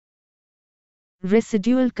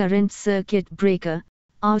Residual Current Circuit Breaker,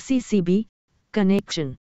 RCCB,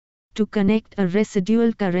 connection. To connect a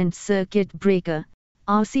residual current circuit breaker,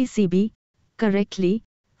 RCCB, correctly,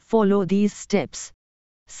 follow these steps.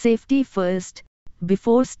 Safety first.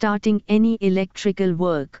 Before starting any electrical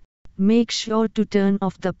work, make sure to turn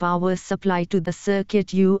off the power supply to the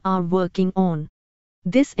circuit you are working on.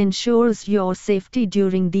 This ensures your safety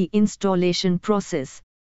during the installation process.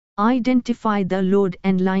 Identify the load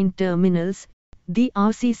and line terminals. The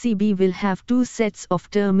RCCB will have two sets of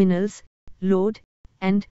terminals, load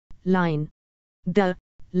and line. The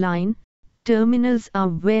line terminals are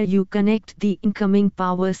where you connect the incoming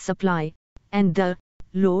power supply, and the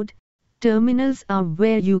load terminals are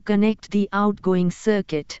where you connect the outgoing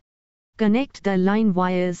circuit. Connect the line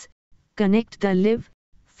wires, connect the live,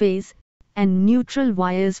 phase, and neutral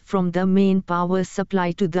wires from the main power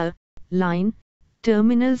supply to the line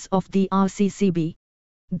terminals of the RCCB.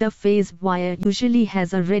 The phase wire usually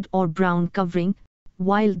has a red or brown covering,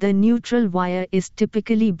 while the neutral wire is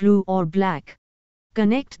typically blue or black.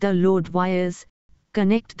 Connect the load wires,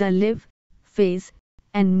 connect the live, phase,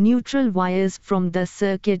 and neutral wires from the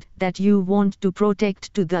circuit that you want to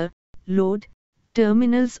protect to the load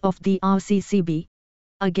terminals of the RCCB.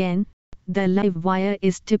 Again, the live wire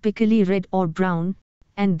is typically red or brown,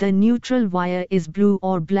 and the neutral wire is blue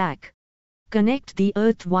or black. Connect the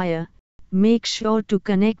earth wire. Make sure to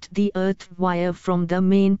connect the earth wire from the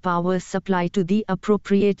main power supply to the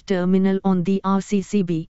appropriate terminal on the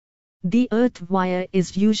RCCB. The earth wire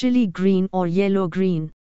is usually green or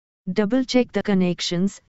yellow-green. Double-check the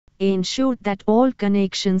connections. Ensure that all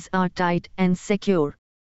connections are tight and secure.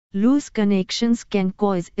 Loose connections can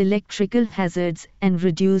cause electrical hazards and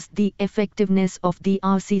reduce the effectiveness of the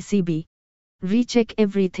RCCB. Recheck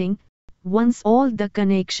everything. Once all the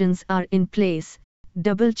connections are in place,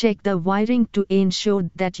 double-check the wiring to ensure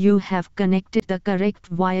that you have connected the correct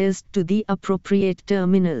wires to the appropriate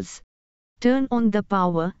terminals. Turn on the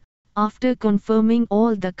power. After confirming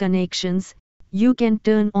all the connections, you can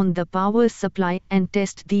turn on the power supply and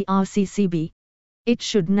test the RCCB. It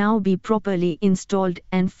should now be properly installed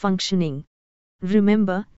and functioning.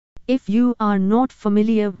 Remember, if you are not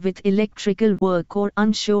familiar with electrical work or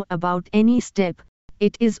unsure about any step,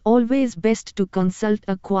 it is always best to consult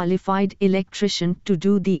a qualified electrician to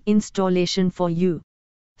do the installation for you.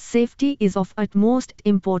 Safety is of utmost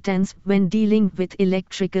importance when dealing with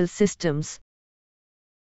electrical systems.